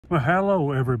Well,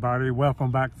 hello everybody.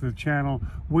 Welcome back to the channel.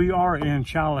 We are in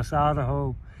Challis,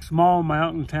 Idaho. Small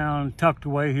mountain town tucked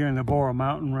away here in the Bora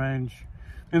Mountain Range.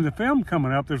 In the film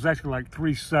coming up, there's actually like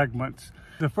 3 segments.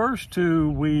 The first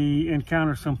 2, we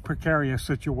encountered some precarious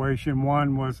situation.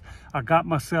 One was I got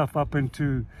myself up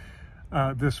into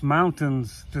this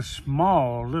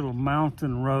small little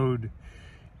mountain road,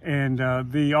 and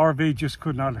the RV just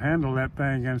could not handle that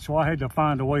thing, and so I had to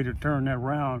find a way to turn that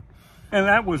around. And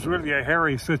that was really a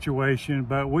hairy situation,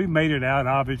 but we made it out.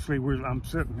 Obviously, I'm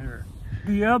sitting here.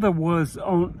 The other was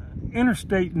on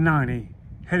Interstate 90,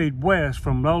 headed west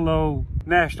from LoLo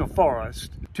National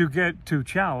Forest. To get to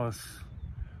Challis,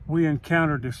 we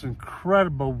encountered this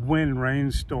incredible wind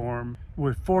rainstorm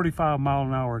with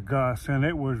 45-mile-an-hour gusts, and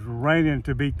it was raining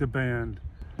to beat the band.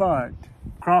 But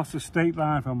across the state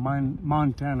line from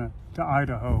Montana to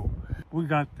Idaho, we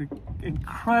got the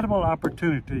incredible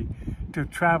opportunity to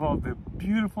travel the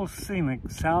beautiful scenic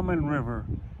Salmon River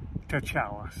to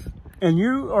Challis. And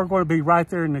you are going to be right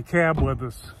there in the cab with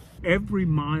us every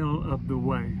mile of the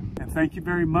way. And thank you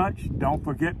very much. Don't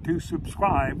forget to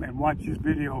subscribe and watch this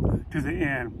video to the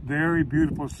end. Very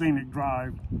beautiful scenic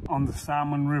drive on the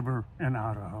Salmon River in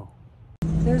Idaho.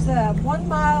 There's a 1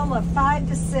 mile of 5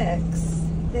 to 6.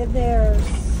 Then there's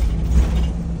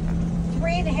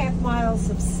 3.5 miles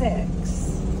of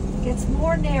 6. It gets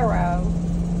more narrow.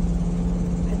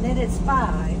 And then it's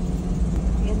 5.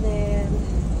 And then,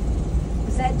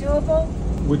 is that doable?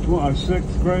 Which one?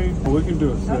 6th grade? Oh, we can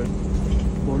do a 6. Oh.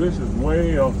 Well, this is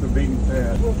way off the beaten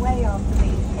path. We're way off the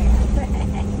beaten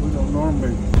path. We don't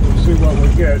normally. We'll see what we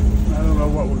get. I don't know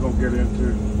what we're going to get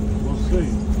into. We'll see.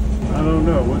 I don't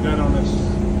know. We got on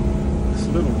this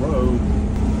little road.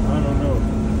 I don't know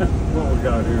what we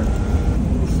got here.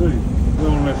 We'll see.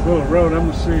 We're on this little road. I'm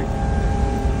going to see if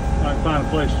I can find a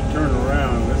place to turn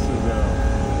around. This is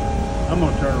I'm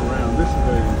going to turn around. This is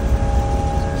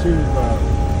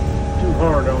too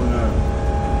hard on the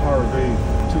RV.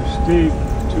 Too steep,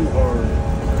 too hard.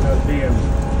 That'd be in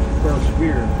first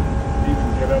gear. Even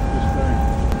get up this thing.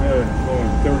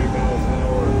 Going 30 miles an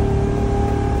hour.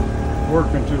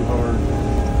 Working too hard.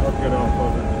 I'll get off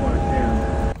of it if I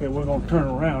can. Okay, we're going to turn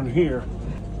around here.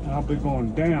 I'll be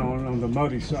going down on the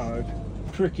muddy side.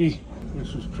 Tricky.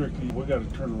 This is tricky. We got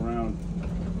to turn around.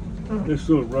 This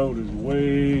little road is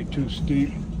way too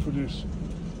steep for this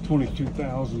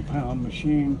 22,000-pound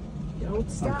machine.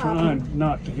 Don't stop. I'm trying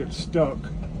not to get stuck.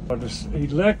 I just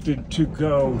elected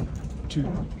to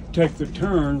take the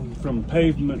turn from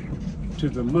pavement to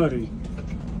the muddy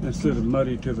instead of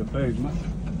muddy to the pavement.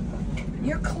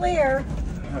 You're clear.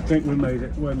 I think we made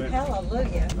it. Wait a minute.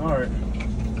 Hallelujah. All right.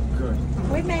 Good.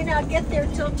 We may not get there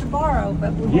till tomorrow,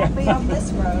 but we won't be on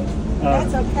this road.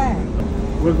 That's okay.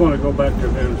 We're going to go back to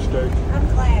the interstate. I'm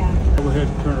glad. Go ahead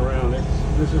and turn around.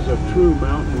 This is a true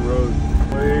mountain road.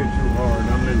 Way too hard.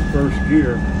 I'm in first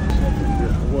gear. Second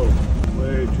gear. Whoa.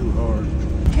 Way too hard.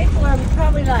 People are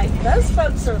probably like, those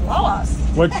folks are lost.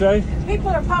 What'd you say? People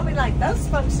are probably like, those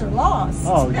folks are lost.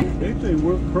 Oh, they think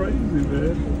we're crazy,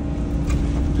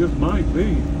 man. Just might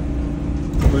be.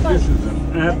 But this is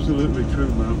an absolutely true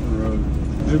mountain road.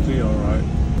 It'll be all right.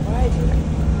 Right.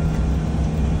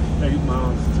 8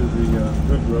 miles to the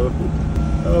good road.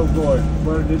 Oh boy,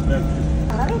 what a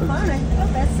adventure. I don't mind. Oh,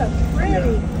 that's so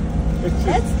pretty. Yeah.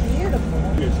 That's beautiful.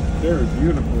 It's very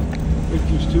beautiful. It's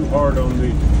just too hard on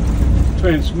the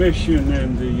transmission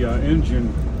and the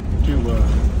engine to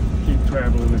keep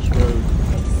traveling this road.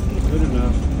 Good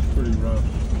enough. It's pretty rough.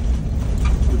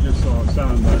 We just saw a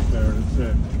sign back there that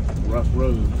said rough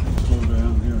road. Slow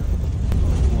down here.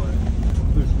 Oh boy.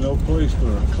 There's no place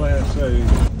for a Class A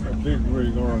big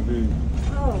rig RV.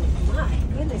 Oh my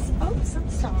goodness. Oops, I'm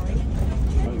sorry.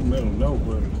 Right in the middle of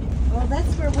nowhere. Well,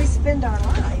 that's where we spend our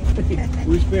life.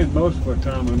 We spend most of our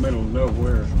time in the middle of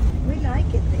nowhere. We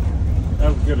like it there.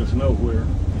 That'll get us nowhere.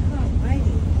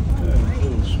 Alrighty. Yeah, it's a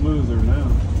little smoother now.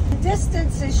 The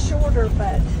distance is shorter,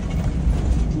 but...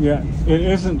 Yeah, it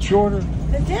isn't shorter?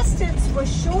 The distance was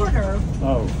shorter.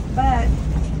 Oh. But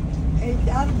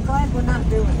I'm glad we're not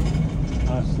doing it.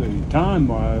 I see.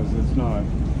 Time-wise, it's not.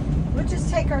 We'll just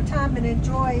take our time and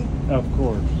enjoy. Of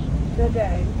course. The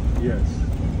day. Yes.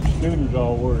 Dude's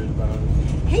all worried about it.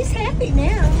 He's happy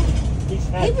now. He's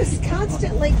happy. He was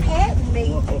constantly patting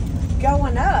me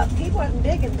going up. He wasn't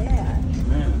digging that.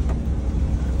 Man.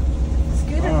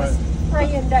 Scooter was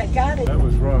praying that got it. That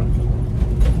was rough.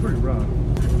 Pretty rough.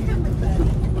 I'm coming, buddy.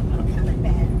 I'm coming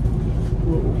back.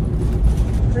 Whoa.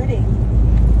 Pretty.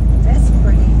 That's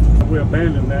pretty. We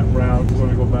abandoned that route. We're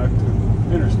going to go back to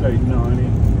Interstate 90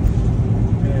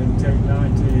 and take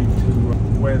 90 to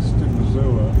west to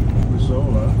Missoula,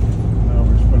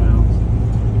 however it's pronounced,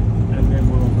 and then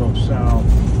we'll go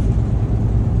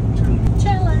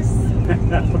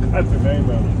That's the name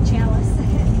of it. Challis.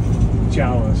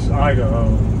 Challis, Idaho,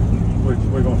 which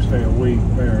we're going to stay a week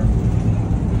there.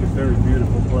 It's a very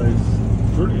beautiful place.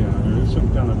 Pretty out there. It's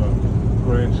some kind of a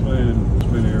grassland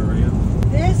area.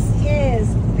 This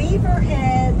is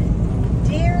Beaverhead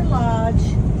Deer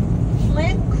Lodge,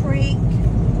 Flint Creek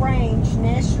Range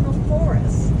National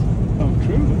Forest. Oh,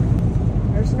 truly.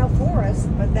 There's no forest,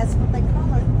 but that's what they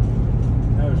call it.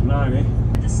 That was 90.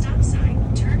 At the stop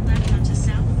sign, turn left onto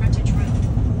South Frontage Road.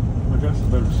 I guess I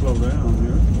better slow down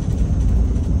here.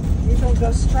 You're going to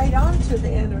go straight onto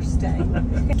the interstate.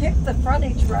 Skip the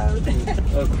frontage road.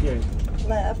 Okay.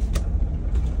 Left.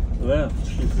 Left,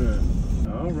 she said.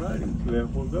 All righty,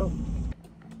 left we'll go.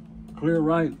 Clear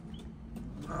right.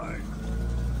 All right.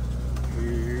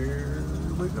 Here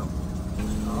we go.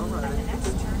 All And the right.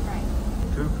 next turn right.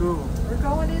 Too cool. We're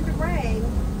going into rain.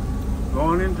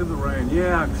 Going into the rain.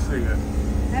 Yeah, I can see it.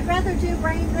 I'd rather do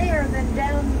rain there than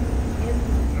down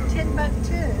in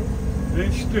Timbuktu.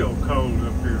 It's still cold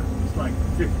up here. It's like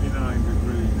 59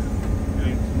 degrees.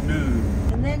 And it's noon.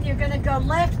 And then you're going to go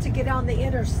left to get on the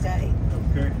interstate.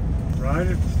 Okay. Right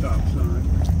at the stop sign.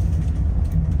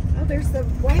 Oh, there's the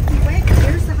wacky.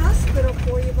 There's the hospital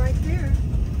for you right there.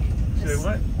 Say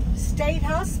what? State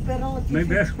hospital. If you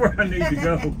Maybe that's where I need to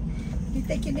go. You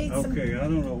think you need some? Okay, I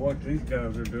don't know what these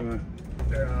guys are doing.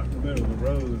 They're out in the middle of the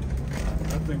road.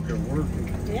 I think they're working.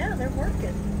 Yeah, they're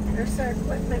working. There's their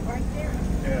equipment right there.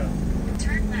 Yeah.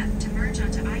 Turn left to merge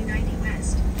onto I-90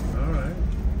 West. All right.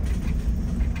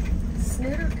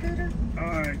 Snooter cooter.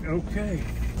 All right. Okay.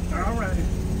 All right.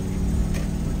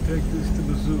 We take this to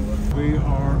Missoula. We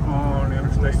are on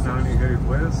Interstate 90 headed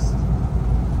west.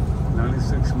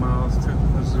 96 miles to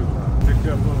Missoula. Picked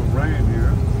up a little rain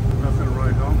here. Nothing to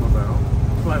write home about.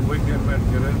 Looks like we're getting ready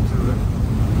to get into it. I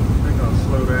think I'll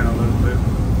slow down a little bit.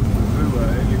 Missoula,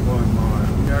 81 miles.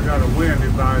 Yeah, I got a wind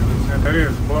advisory, and it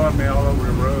is blowing me all over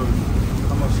the road.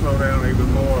 I'm gonna slow down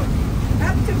even more.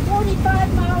 Up to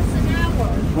 45 miles an hour.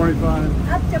 25?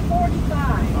 Up to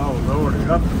 45. Oh Lordy,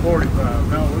 up to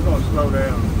 45. No, we're gonna slow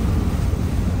down.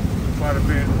 Quite a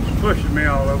bit. It's pushing me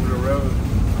all over the road.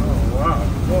 Oh wow.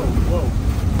 Whoa, whoa.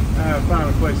 I found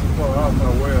a place to pull off, I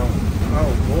will.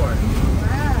 Oh boy.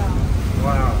 Wow.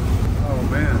 Wow. Oh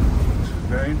man. This is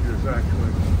dangerous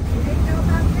actually. You didn't know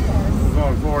about this. We're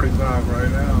going 45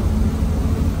 right now.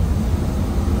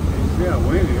 Yeah,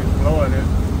 windy. It's blowing it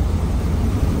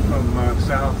from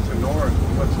south to north.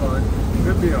 Looks like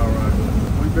could be all right.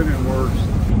 We've been in worse.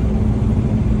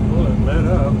 Well, it let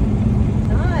up.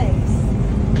 Nice.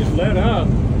 It let up.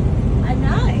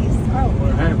 Nice. Oh,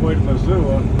 We're halfway to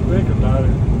Missoula. Think about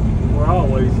it. We're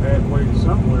always halfway to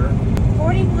somewhere.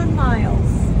 41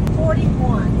 miles.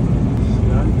 41.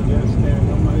 I can just stand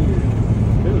on my ear.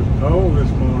 It was cold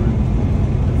this morning.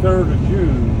 The 3rd of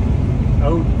June.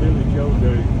 Old Billy Joe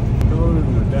Day. Cold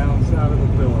in the downside of a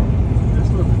pillow. This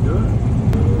looks good.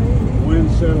 The wind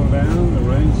settled down. The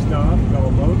rain stopped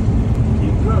almost.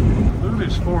 Keep trucking. Look at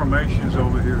these formations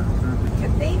over here.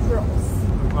 Cathedrals.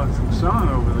 Looks like some sun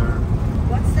over there.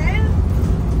 What's that?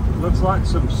 Looks like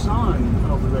some sun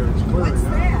over there. It's clear What's now.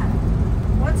 that?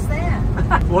 What's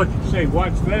that? What you say?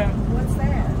 What's that? What's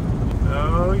that?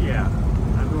 Oh yeah,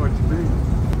 I know what you mean.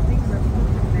 Things are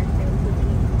moving back there.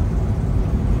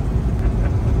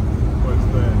 What's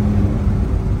that?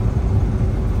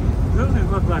 Doesn't it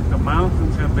look like the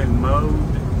mountains have been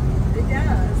mowed? It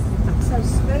does. It's so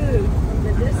smooth from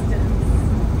the distance.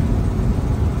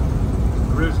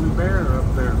 Grizzly bear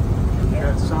up there.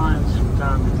 Yeah. Got signs from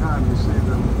time to time. You see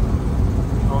them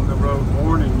on the road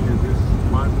warning you. This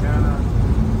Montana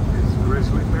is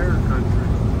grizzly bear country.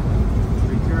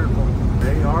 Be careful.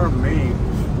 They are mean.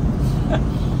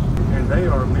 And they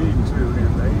are mean too.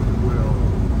 And they will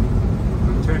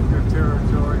protect their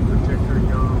territory, protect their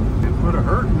young, and put a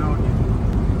hurting on you.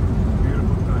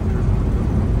 Beautiful country.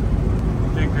 You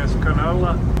think that's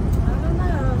canola? I don't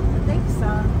know. I think so.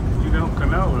 You don't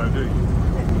canola, do you?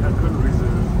 I couldn't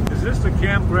resist. Is this the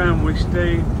campground we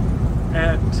stayed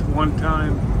at one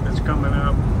time that's coming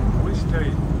up? We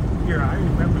stayed here. I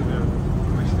remember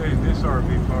we stayed in this RV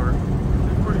park.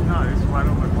 It's pretty nice, right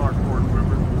on the Clarkport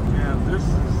River. Yeah, this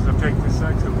is, I take this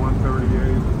exit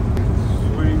 138.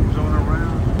 Swings on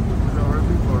around the RV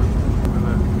park.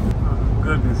 Oh,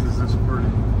 goodness, is this pretty.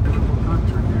 Beautiful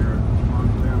country here in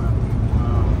Montana.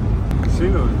 See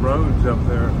those roads up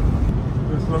there?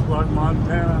 This look like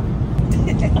Montana.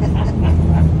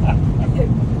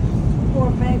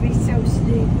 Poor baby, so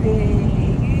sleepy.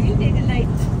 You need to lay.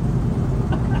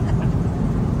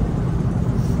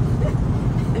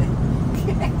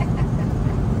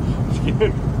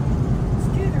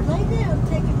 Scooter, lay down,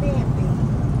 take a nappy.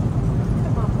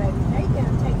 Come on, baby, lay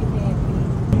down, take a nappy.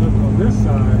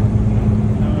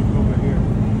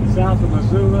 south of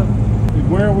Missoula.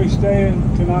 And where are we staying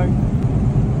tonight?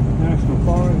 National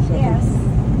Forest? Yes.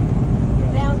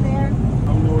 Yeah. Down there.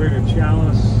 On the way to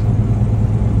Challis,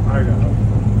 Idaho.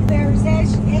 There's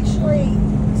actually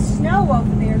snow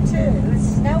over there too.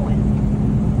 It's snowing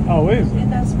Oh, is it? in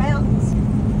those mountains.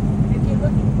 If you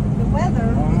look at the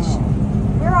weather,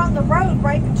 Wow. we're on the road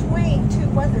right between two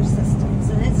weather systems,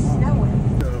 and it's snowing.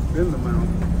 Up in the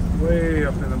mountains, way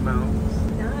up in the mountains.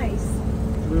 Nice.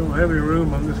 We don't have any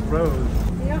room on this road.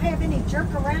 You don't have any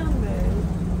jerk around move.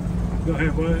 You don't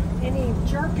have what? Any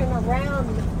jerking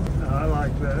around. No, I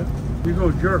like that. You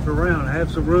go jerk around, have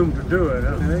some room to do it.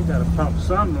 They got to pump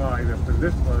sunlight up in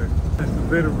this place. That's the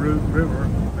Bitterroot River.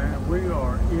 Man, we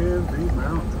are in the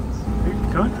mountains. These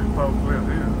country folk live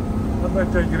here. I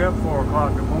bet they get up 4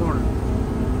 o'clock in the morning.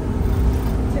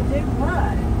 To do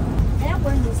what? That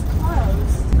one was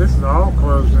closed. This is all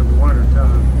closed in the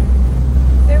wintertime.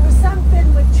 There was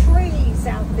something with trees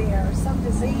out there, some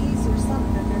disease or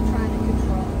something they're trying to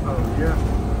control. Oh, yeah.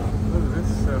 Look at this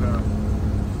setup.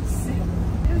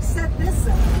 Who set this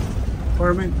up?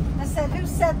 Pardon me? I said, who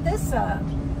set this up?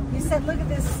 You said, look at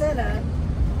this setup.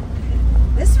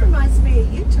 This reminds me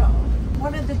of Utah.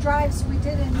 One of the drives we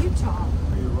did in Utah.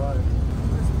 You're right.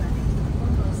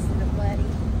 Almost in a buddy.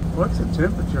 What's the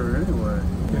temperature anyway?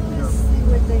 Let's see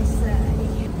what they say.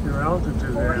 Your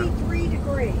altitude there. 43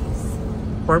 degrees.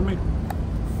 Pardon me?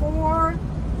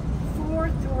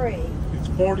 443. It's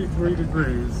 43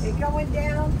 degrees. It's going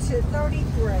down to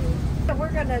 33. So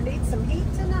we're going to need some heat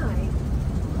tonight.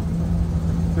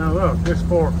 Now look, it's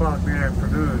 4 o'clock in the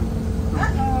afternoon.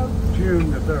 Uh-oh.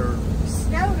 June the 3rd.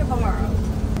 Snow tomorrow.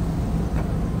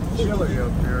 Chilly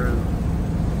up here.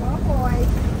 Oh boy.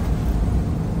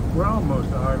 We're almost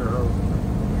to Idaho.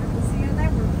 See how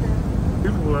that worked out.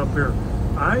 People up here,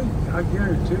 I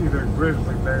guarantee you there's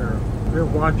grizzly bear. They're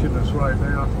watching us right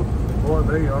now. Boy,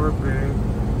 they are big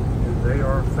and they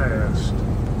are fast.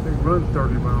 They run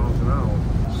 30 miles an hour.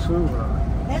 Sula.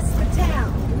 That's the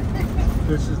town.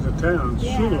 This is the town,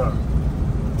 Yeah. Sula.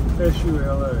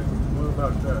 S-U-L-A. What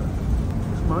about that?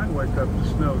 This might wake up to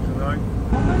snow tonight.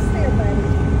 Almost there, buddy.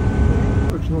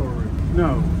 Which one?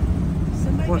 No.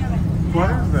 Somebody What, got a what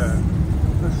house. is that?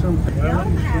 That's something.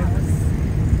 Elm house.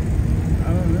 I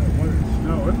don't know. What is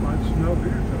snow? It might snow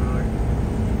here tonight.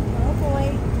 Oh boy.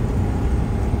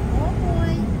 Oh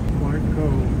boy. Quite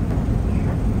cold.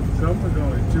 Summer's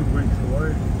only 2 weeks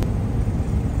away.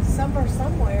 Summer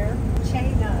somewhere.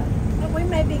 Chain up. But we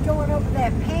may be going over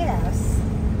that pass.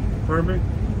 Pardon me?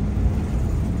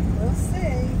 We'll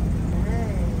see.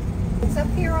 Hey. It's up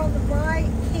here on the right.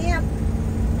 Camp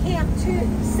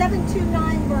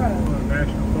 729 Road.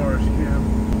 National Forest camp.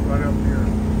 Right up here.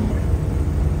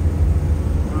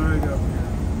 Right up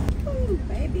here. Ooh,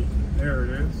 baby. There it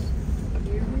is.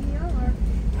 Here we are.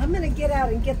 I'm going to get out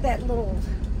and get that little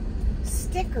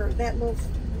sticker, that little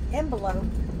envelope.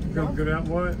 Go get out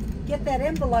what? Get that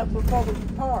envelope before we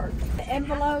park. The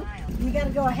envelope, you got to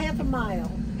go a half a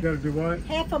mile. Gotta do what?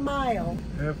 Half a mile.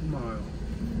 Half a mile.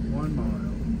 1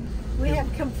 mile. We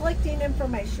have conflicting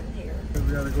information here. We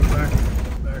gotta go back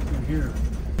in here.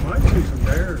 Might see some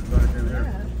bears back in here.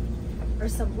 Yeah. Or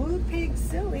some woo pig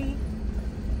silly.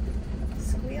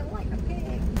 Squeal like a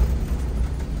pig.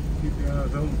 Keep your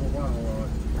eyes open for a while.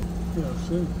 Yeah,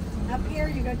 see. Up here,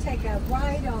 you're going to take a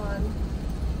ride on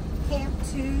Camp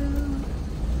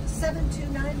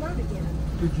 729 Road again.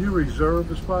 Did you reserve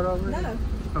the spot already? No,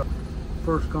 Oh,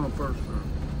 first come, first serve.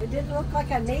 it didn't look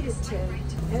like I needed to.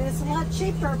 And it's a lot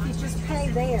cheaper if you just pay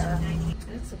there.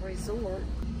 It's a resort.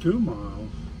 2 miles.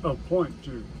 Oh,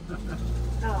 0.2.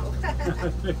 Oh.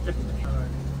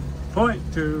 Point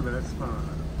 0.2, that's fine.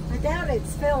 I doubt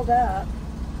it's filled up.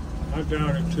 I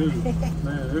doubt it too.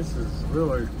 Man, this is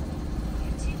really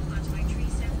Continue onto I-3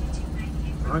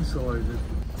 7298. isolated.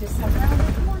 Just around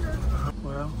the corner.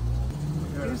 Well,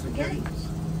 Here's the gates.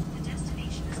 The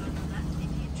destination is on the left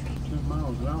Indian Trail. 10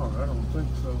 miles an hour, I don't think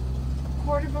so.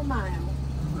 Quarter of a mile.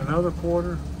 Another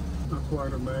quarter? Not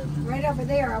quite imagine. Right over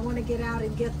there, I want to get out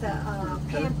and get the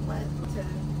pamphlet to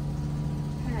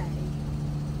pay.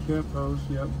 Camp post,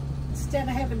 yep. Instead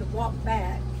of having to walk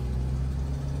back.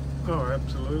 Oh,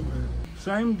 absolutely.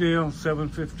 Same deal,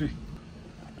 $7.50.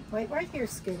 Wait right here,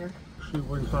 Scooter. See if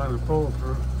we can find a pull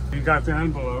through. You got the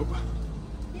envelope.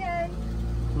 Yay.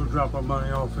 We'll drop our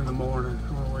money off in the morning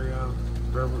on the way out.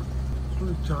 River. It's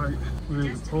pretty tight. We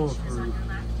need to pull Destination is on through. your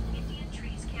left Indian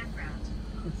Trees Campground.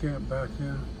 I can't back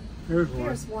in. Here's one.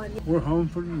 Here's one. We're home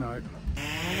for tonight.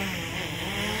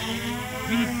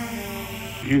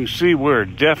 You can see we're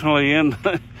definitely in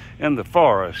the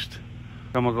forest.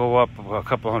 I'm gonna go up a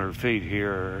couple hundred feet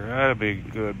here. That'll be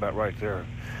good, about right there.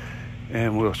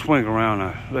 and we'll swing around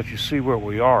and let you see where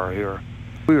we are here.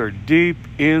 We are deep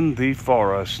in the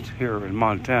forest here in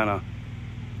Montana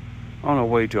on our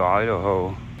way to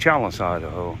Idaho, Challis,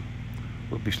 Idaho.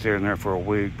 We'll be staying there for a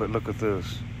week, but look at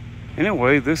this.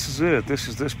 Anyway, this is it. This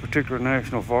is this particular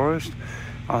national forest.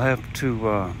 I'll have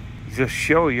to just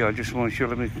show you. I just want to show,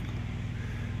 let me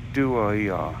do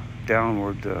a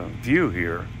downward view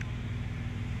here.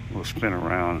 We'll spin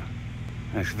around.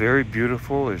 And it's very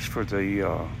beautiful. It's for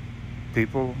the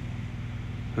people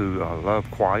who love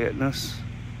quietness.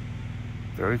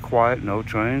 Very quiet, no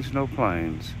trains, no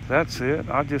planes. That's it.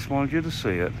 I just wanted you to see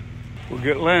it. We'll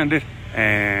get landed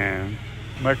and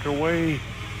make our way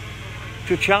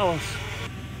to Challis.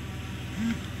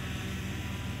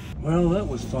 Well, that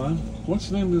was fun. What's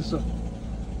the name of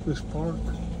this park?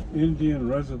 Indian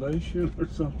Reservation or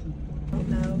something? Oh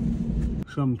no.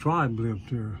 Some tribe lived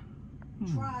here.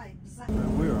 Tribes.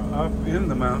 We are up in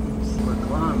the mountains. We're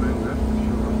climbing, that's for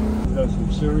sure. We've got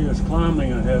some serious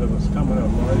climbing ahead of us coming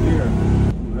up right here.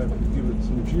 We'll have to give it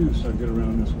some juice. I get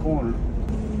around this corner.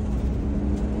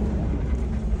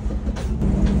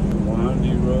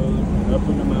 Windy road up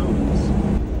in the mountains.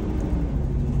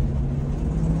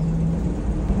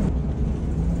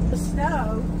 The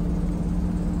snow.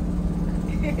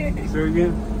 Say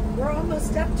again? We're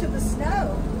almost up to the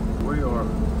snow. We are,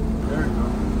 there you go.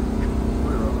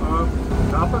 We are up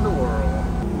top of the world.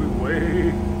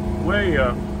 We're way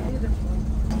up. Beautiful.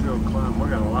 Still climb. We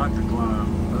got a lot to climb.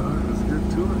 Let's get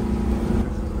to it.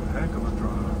 This is a heck of a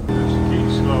drive. There's ski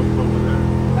slopes over there.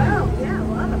 Oh, yeah,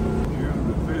 a lot of them. June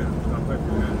the 5th, I think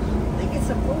it is. I think it's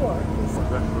a 4.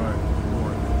 That's right,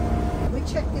 4th. We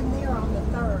checked in there on the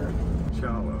 3rd.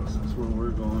 Challis, that's where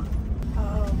we're going.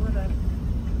 Oh, what a...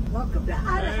 Welcome to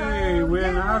Idaho. Hey, we're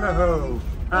in Yay. Idaho.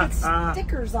 It's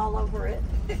stickers all over it.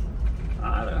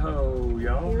 Idaho,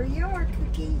 y'all. Here you are,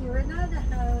 Cookie. You're in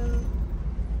Idaho.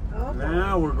 Oh,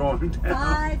 Now we're going down.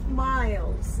 5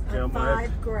 miles of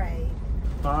 5 grade.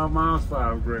 5 miles,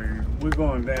 5 grade. We're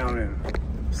going down in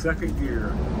second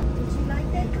gear. Did you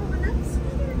like that going up,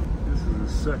 sweetheart? This is the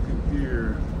second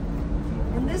gear.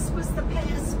 And this was the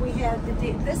pass we had to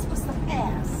do. This was the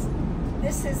pass.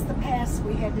 This is the pass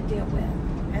we had to deal with.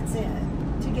 That's it.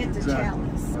 To get to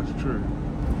Challis. That's true.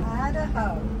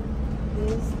 Idaho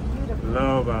is beautiful.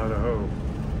 Love Idaho.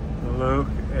 Look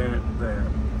at that.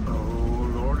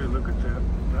 Oh, Lordy, look at that.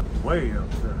 That's way up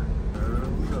there. There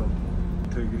we go.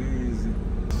 Take it easy.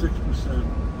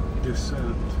 6%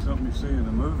 descent. Something you see in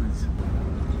the movies.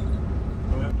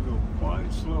 We'll have to go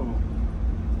quite slow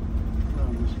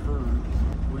around this curve.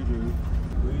 We do.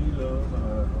 We love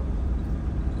Idaho.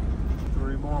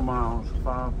 3 more miles,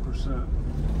 5%.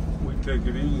 We take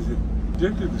it easy.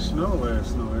 Did the snow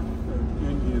last night at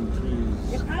Indian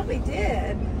trees. It probably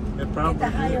did. It probably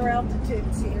at the higher did.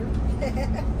 altitudes here.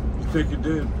 You think it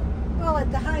did? Well,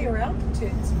 at the higher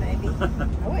altitudes, maybe.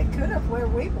 Oh, it could have where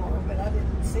we were, but I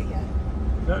didn't see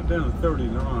it. Got down to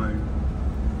 39.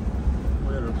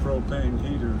 We had a propane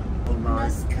heater all night.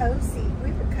 Us cozy.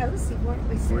 We were cozy, weren't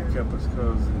we, sir? We kept us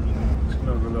cozy.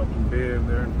 Snuggled up in bed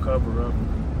there and cover up.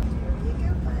 There you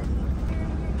go, buddy. There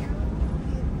you go.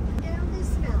 Get down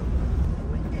this mountain.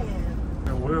 Going down.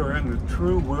 And we're in the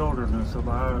true wilderness of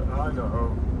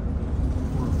Idaho.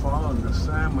 We're following the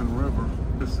Salmon River.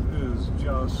 This is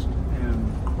just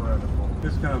incredible.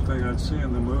 This kind of thing I'd see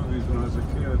in the movies when I was a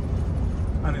kid.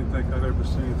 I didn't think I'd ever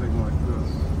see anything like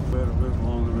this. But I've lived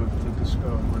long enough to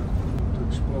discover it, to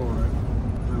explore it,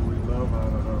 and we love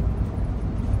Idaho.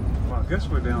 Well, I guess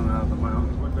we're down out of the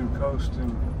mountains. We've been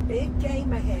coasting. Big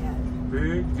game ahead.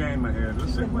 Big game ahead.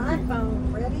 Let's see if Keeping we my can,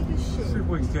 phone ready to see if shoot.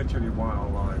 we can catch any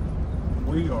wildlife.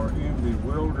 We are in the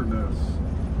wilderness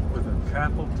with a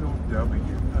capital W.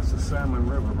 That's the Salmon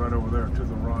River right over there to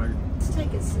the right. Let's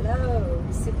take it slow.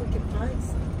 See if we can find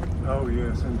something. Oh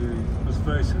yes, indeed. Let's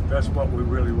face it, that's what we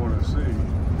really want to see.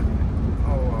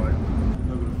 All right.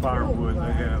 Look at the firewood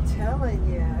they have. I'm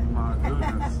telling you. My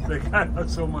goodness. They got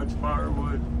so much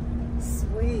firewood.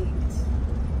 Sweet.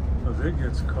 Because it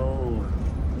gets cold.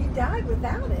 You died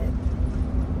without it.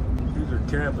 These are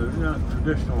cabins, they're not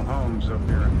traditional homes up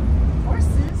here.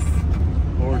 Horses.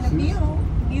 Horses. And a mule.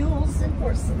 Mules and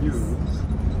horses. Mules.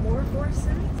 More horses.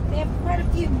 They have quite a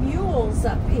few mules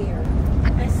up here.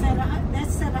 That's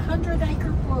at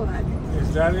 100-acre wood.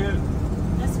 Is that it?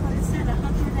 That's what it said,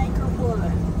 100-acre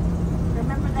wood.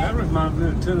 Remember that? That reminds me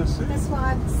of Tennessee. That's what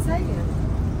I'm saying.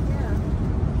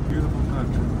 Yeah. Beautiful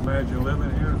country. Imagine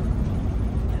living here.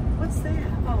 What's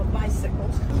that? Oh,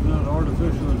 bicycles. It's not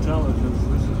artificial intelligence.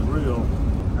 This is real.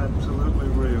 Absolutely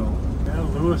real. Yeah,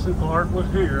 Lewis and Clark was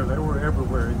here. They were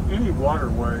everywhere. Any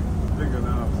waterway big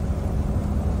enough.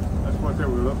 That's what they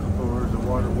were looking for, is a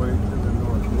waterway to the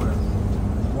northwest.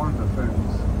 One of the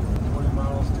things. 20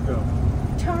 miles to go.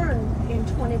 Turn in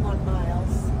 21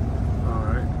 miles. All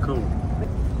right, cool.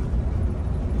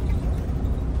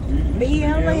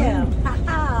 BLM.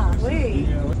 Haha, we.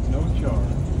 No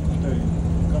charge. Stay a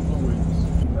couple of weeks.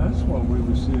 That's what we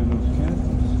were seeing those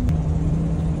campers.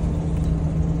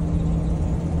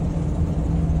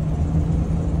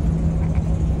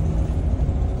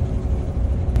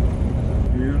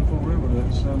 Beautiful river,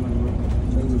 that Salmon River.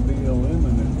 There would be BLM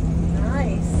in it.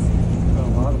 Nice. Got a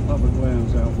lot of public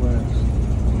lands out west.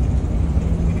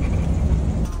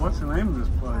 What's the name of this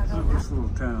place? This little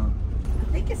town?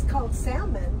 I think it's called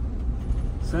Salmon.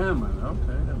 Salmon,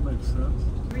 okay, that makes sense.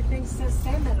 Everything says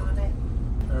salmon on it.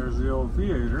 There's the old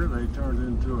theater they turned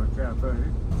into a cafe.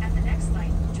 At the next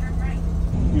light, turn right.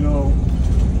 You know,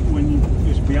 when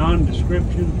it's beyond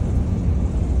description,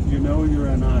 you know you're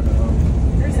in Idaho.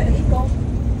 There's an eagle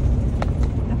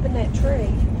up in that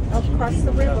tree across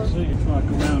the river. See, it's like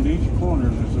around each corner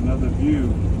there's another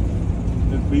view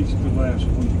that beats the last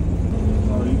one,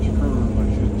 or each curve.